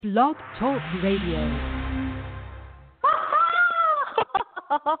Blog Talk Radio.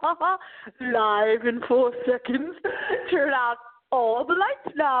 Live in 4 seconds. Turn out all the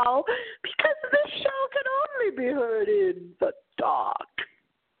lights now, because this show can only be heard in the dark.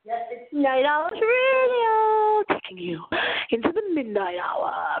 Yes, it's Night Owls Radio, taking you into the midnight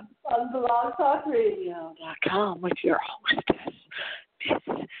hour on blogtalkradio.com with your hostess, Miss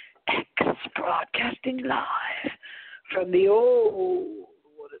X, broadcasting live from the old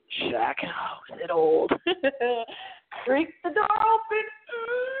wooden shack house at old. Creak the door open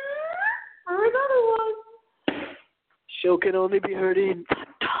for another one. Show can only be heard in the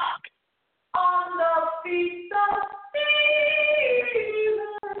dark. On the feet of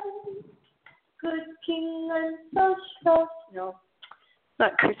Stephen, good king and so. No,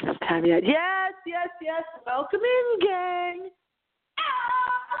 not Christmas time yet. Yes. Welcome in, gang.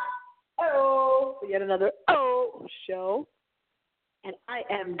 Oh, yet another show. And I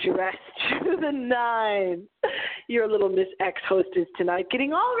am dressed to the nines. Your little Miss X hostess tonight,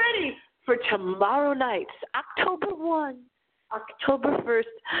 getting all ready for tomorrow night's October 1st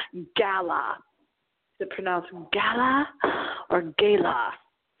gala. Is it pronounced gala or gala?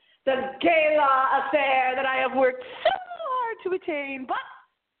 The gala affair that I have worked so hard to attain, but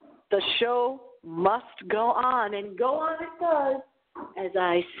the show must go on, and go on it does, as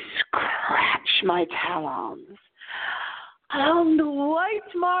I scratch my talons on the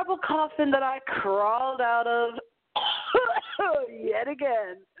white marble coffin that I crawled out of yet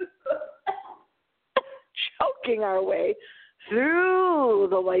again, choking our way through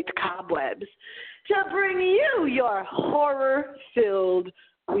the white cobwebs to bring you your horror-filled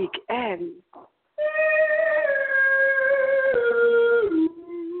weekend.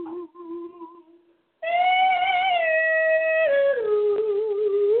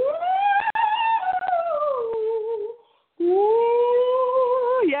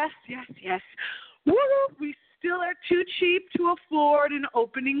 Yes. Woo, we still are too cheap to afford an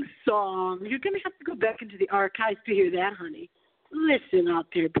opening song. You're going to have to go back into the archives to hear that, honey. Listen out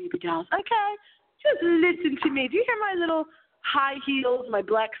there, baby dolls. Okay, just listen to me. Do you hear my little high heels, my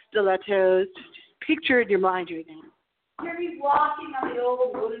black stilettos? Just picture it in your mind right now. Hear me walking on the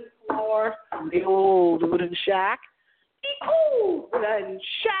old wooden floor of the old wooden shack. The old wooden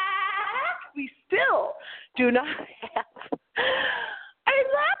shack. We still do not have a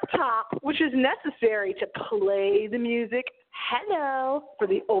laptop, which is necessary to play the music. Hello, for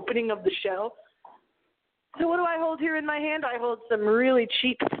the opening of the show. So what do I hold here in my hand? I hold some really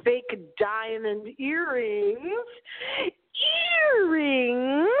cheap fake diamond earrings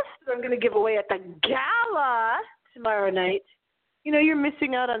that I'm going to give away at the gala tomorrow night. You know, you're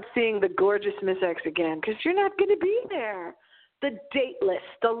missing out on seeing the gorgeous Miss X again, because you're not going to be there. The dateless,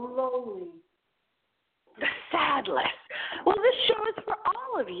 the lonely, the sadless. Well, this show is for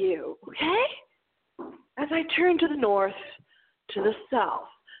all of you, okay? As I turn to the north, to the south,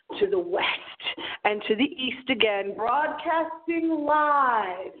 to the west, and to the east again, broadcasting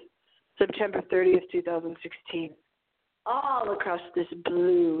live September 30th, 2016, all across this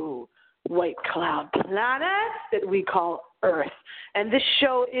blue white cloud planet that we call Earth. And this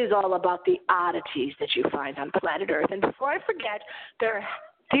show is all about the oddities that you find on planet Earth. And before I forget,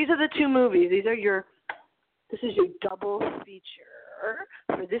 these are the two movies. This is your double feature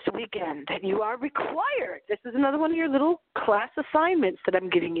for this weekend, and you are required. This is another one of your little class assignments that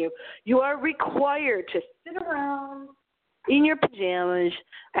I'm giving you. You are required to sit around in your pajamas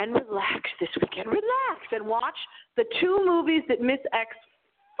and relax this weekend. Relax and watch the two movies that Miss X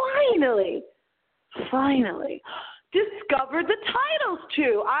finally discovered the titles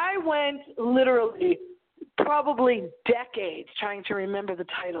to. I went literally probably decades trying to remember the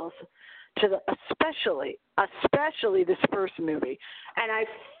titles to especially this first movie. And I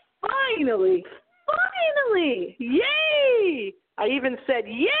finally, yay! I even said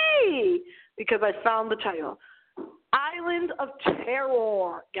yay because I found the title. Island of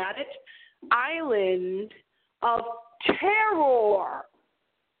Terror. Got it? Island of Terror.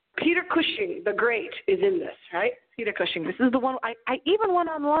 Peter Cushing, the great, is in this, right? Peter Cushing. This is the one I even went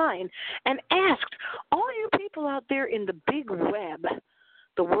online and asked all you people out there in the big web,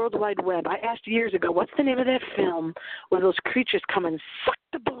 the World Wide Web. I asked years ago, what's the name of that film where those creatures come and suck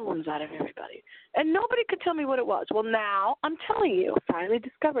the bones out of everybody? And nobody could tell me what it was. Well, now I'm telling you, finally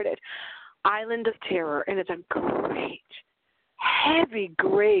discovered it. Island of Terror, and it's a great, heavy,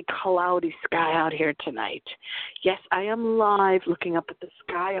 gray, cloudy sky out here tonight. Yes, I am live looking up at the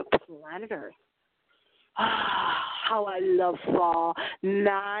sky of planet Earth. Ah, how I love fall.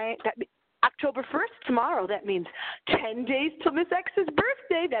 October 1st, tomorrow. That means 10 days till Miss X's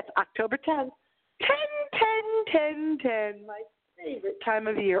birthday. That's October 10th. 10, 10, 10, 10. My favorite time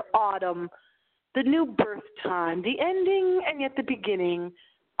of year, autumn, the new birth time, the ending and yet the beginning,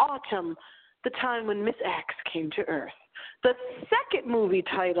 autumn, the time when Miss X came to Earth. The second movie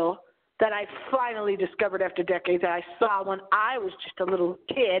title that I finally discovered after decades that I saw when I was just a little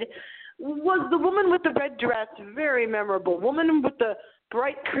kid was The Woman with the Red Dress, very memorable. Woman with the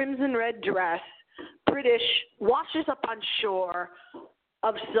bright crimson red dress, British, washes up on shore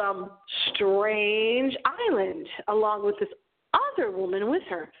of some strange island along with this other woman with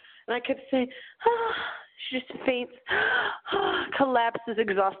her. And I kept saying, she just faints, collapses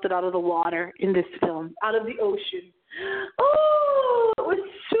exhausted out of the water in this film, out of the ocean. Oh, it was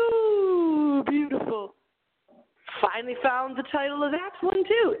so beautiful. Finally found the title of that one,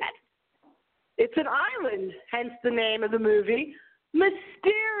 too. It's an island, hence the name of the movie,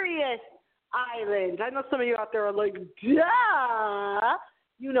 Mysterious Island. I know some of you out there are like, duh.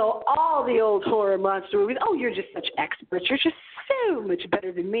 You know all the old horror monster movies. Oh, you're just such experts. You're just so much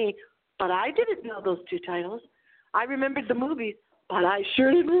better than me. But I didn't know those two titles. I remembered the movies, but I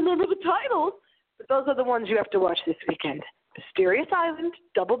sure didn't remember the titles. But those are the ones you have to watch this weekend. Mysterious Island,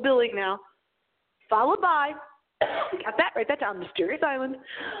 double billing now, followed by, got that, write that down, Mysterious Island,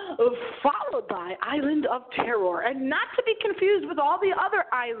 followed by Island of Terror. And not to be confused with all the other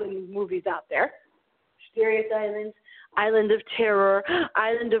island movies out there. Mysterious Island, Island of Terror,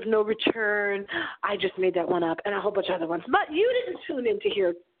 Island of No Return. I just made that one up, and a whole bunch of other ones. But you didn't tune in to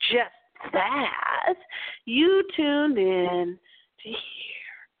hear just that. You tuned in to hear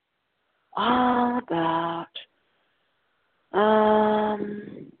all about,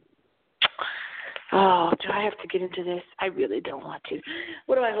 do I have to get into this? I really don't want to.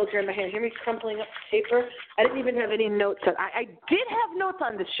 What do I hold here in my hand? Hear me crumpling up paper? I didn't even have any notes. I did have notes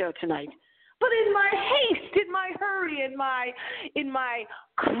on this show tonight. But in my haste, in my hurry, in my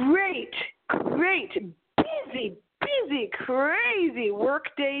great, busy, crazy work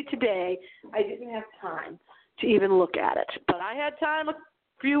day today, I didn't have time to even look at it. But I had time a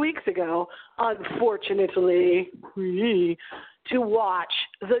few weeks ago, unfortunately, to watch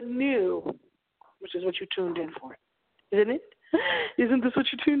the new, which is what you tuned in for, isn't it? Isn't this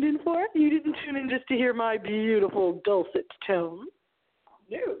what you tuned in for? You didn't tune in just to hear my beautiful dulcet tone.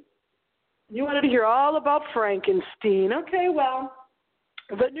 No. You wanted to hear all about Frankenstein. Okay, well,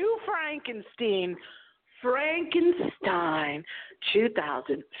 the new Frankenstein, Frankenstein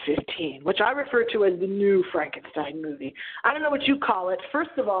 2015, which I refer to as the new Frankenstein movie. I don't know what you call it.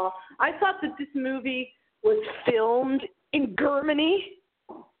 First of all, I thought that this movie was filmed in Germany.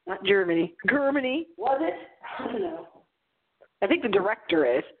 Not Germany. Germany. Was it? I don't know. I think the director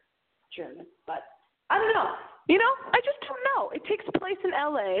is German, but I don't know. You know, I just don't know. It takes place in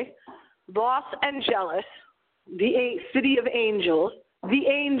L.A., Los Angeles, the city of angels, the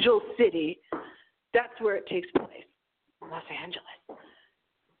angel city. That's where it takes place, Los Angeles.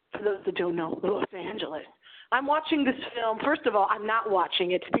 For those that don't know, Los Angeles. I'm watching this film. First of all, I'm not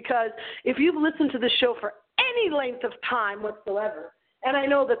watching it because if you've listened to the show for any length of time whatsoever, and I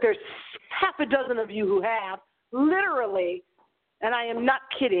know that there's half a dozen of you who have, literally, and I am not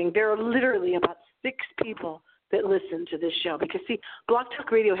kidding, there are literally about 6 people that listen to this show. Because, see, Blog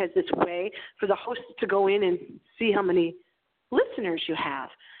Talk Radio has this way for the hosts to go in and see how many listeners you have.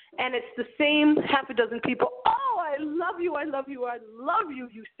 And it's the same half a dozen people. Oh, I love you, I love you, I love you,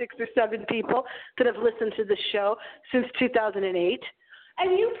 you 6 or 7 people that have listened to the show since 2008.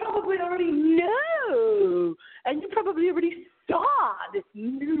 And you probably already know, and you probably already saw this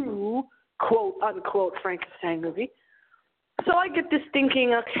new, quote, unquote, Frankenstein movie. So I get this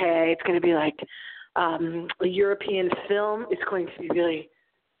thinking, okay, it's going to be like a European film. It's going to be really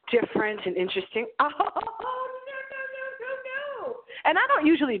different and interesting. Oh, no. And I don't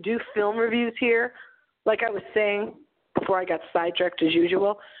usually do film reviews here, like I was saying before I got sidetracked as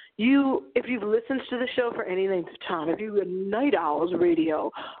usual. If you've listened to the show for any length of time, if you're a Night Owls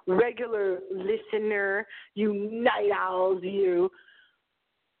Radio regular listener, you Night Owls,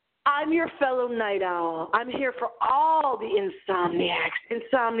 I'm your fellow night owl. I'm here for all the insomniacs.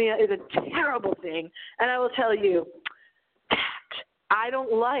 Insomnia is a terrible thing, and I will tell you that I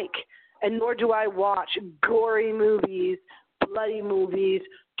don't like, and nor do I watch gory movies, bloody movies,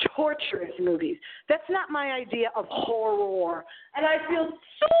 torturous movies. That's not my idea of horror, and I feel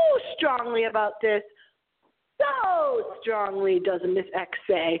so strongly about this. So strongly does Miss X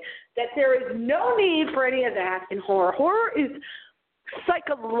say that there is no need for any of that in horror. Horror is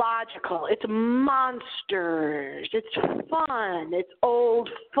psychological. It's monsters. It's fun. It's old,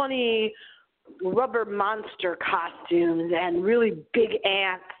 funny rubber monster costumes and really big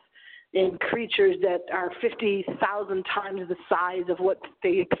ants and creatures that are 50,000 times the size of what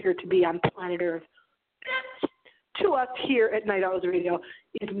they appear to be on planet Earth. That's to us here at Night Owls Radio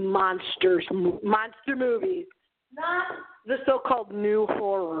is monster movies, not the so-called new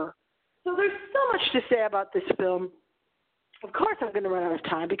horror. So there's so much to say about this film. Of course I'm going to run out of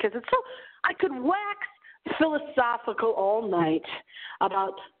time because I could wax philosophical all night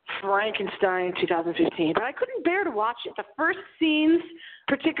about Frankenstein 2015, but I couldn't bear to watch it. The first scenes,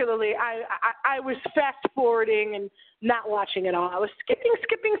 particularly, I was fast-forwarding and not watching it all. I was skipping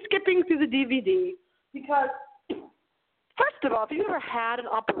through the DVD because, first of all, if you ever had an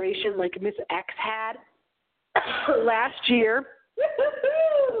operation like Miss X had last year,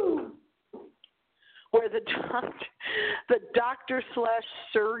 where the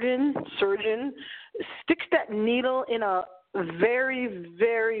doctor/surgeon sticks that needle in a very,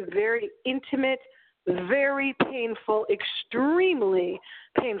 very, very intimate, very painful, extremely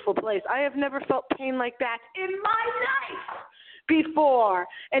painful place. I have never felt pain like that in my life before.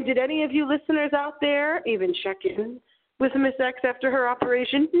 And did any of you listeners out there even check in with Miss X after her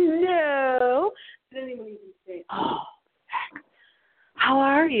operation? No. Did anyone even say, oh, heck, how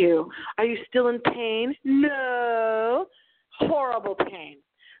are you? Are you still in pain? No. Horrible pain.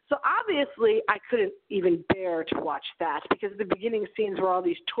 So obviously I couldn't even bear to watch that because the beginning scenes were all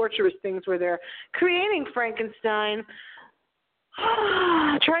these torturous things where they're creating Frankenstein,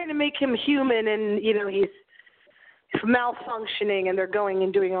 trying to make him human, and, you know, he's malfunctioning, and they're going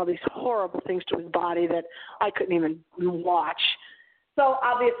and doing all these horrible things to his body that I couldn't even watch. So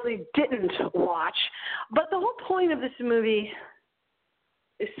obviously didn't watch. But the whole point of this movie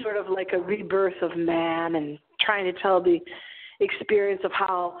is sort of like a rebirth of man and trying to tell the experience of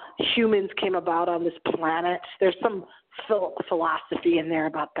how humans came about on this planet. There's some philosophy in there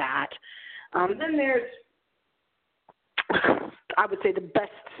about that. Then there's, I would say, the best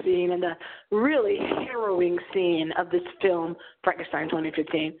scene and the really harrowing scene of this film, Frankenstein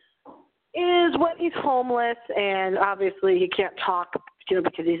 2015, is when he's homeless and obviously he can't talk, you know,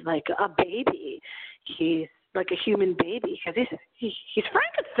 because he's like a baby. He's like a human baby because he's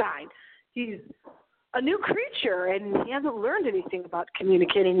Frankenstein. He's a new creature, and he hasn't learned anything about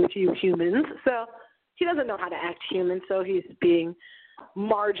communicating with you humans, so he doesn't know how to act human, so he's being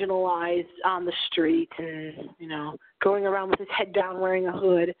marginalized on the street and, you know, going around with his head down wearing a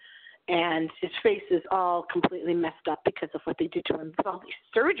hood, and his face is all completely messed up because of what they did to him with all these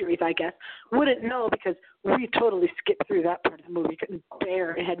surgeries, I guess. Wouldn't know because we totally skipped through that part of the movie, couldn't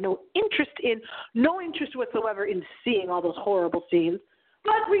bear and had no interest whatsoever in seeing all those horrible scenes.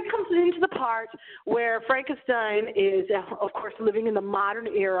 But we come into the part where Frankenstein is, of course, living in the modern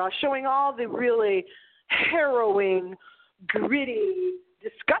era, showing all the really harrowing, gritty,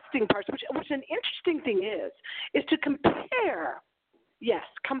 disgusting parts, which an interesting thing is to compare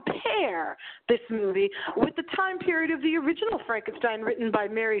this movie with the time period of the original Frankenstein written by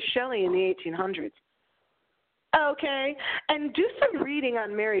Mary Shelley in the 1800s. Okay, and do some reading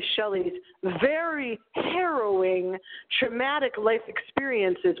on Mary Shelley's very harrowing, traumatic life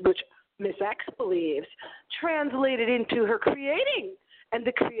experiences, which Miss X believes translated into her creating and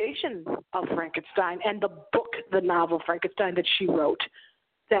the creation of Frankenstein and the book, the novel Frankenstein that she wrote.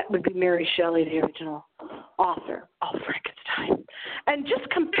 That would be Mary Shelley, the original author of Frankenstein. And just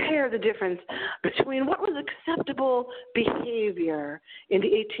compare the difference between what was acceptable behavior in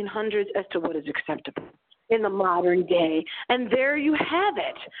the 1800s as to what is acceptable in the modern day. And there you have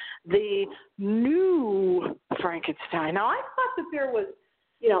it, the new Frankenstein. Now, I thought that there was,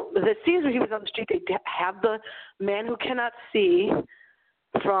 you know, the scenes where he was on the street, they have the man who cannot see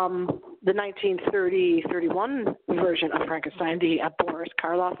from the 1930-31 version of Frankenstein, the Boris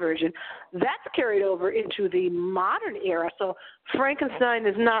Karloff version. That's carried over into the modern era. So Frankenstein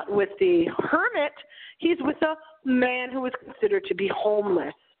is not with the hermit. He's with a man who is considered to be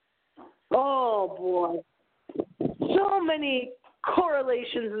homeless. Oh, boy. So many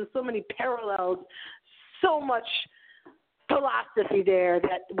correlations and so many parallels, so much philosophy there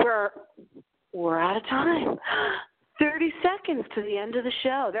that we're out of time. 30 seconds to the end of the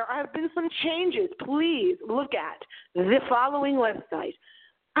show. There have been some changes. Please look at the following website.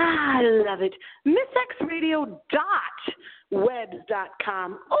 I love it.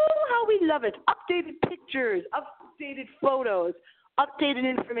 MissXRadio.webs.com. Oh, how we love it. Updated pictures, updated photos, updated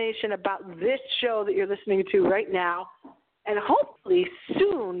information about this show that you're listening to right now, and hopefully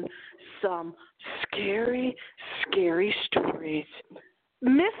soon some scary, scary stories.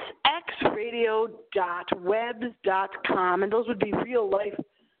 MissXRadio.webs.com, and those would be real life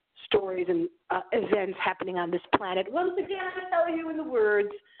stories and events happening on this planet. Once again, I tell you in the words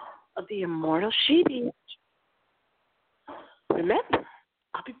of the immortal Shelley. Remember,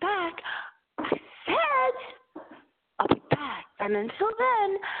 I'll be back. I said I'll be back. And until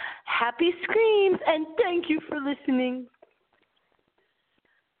then, happy screams, and thank you for listening.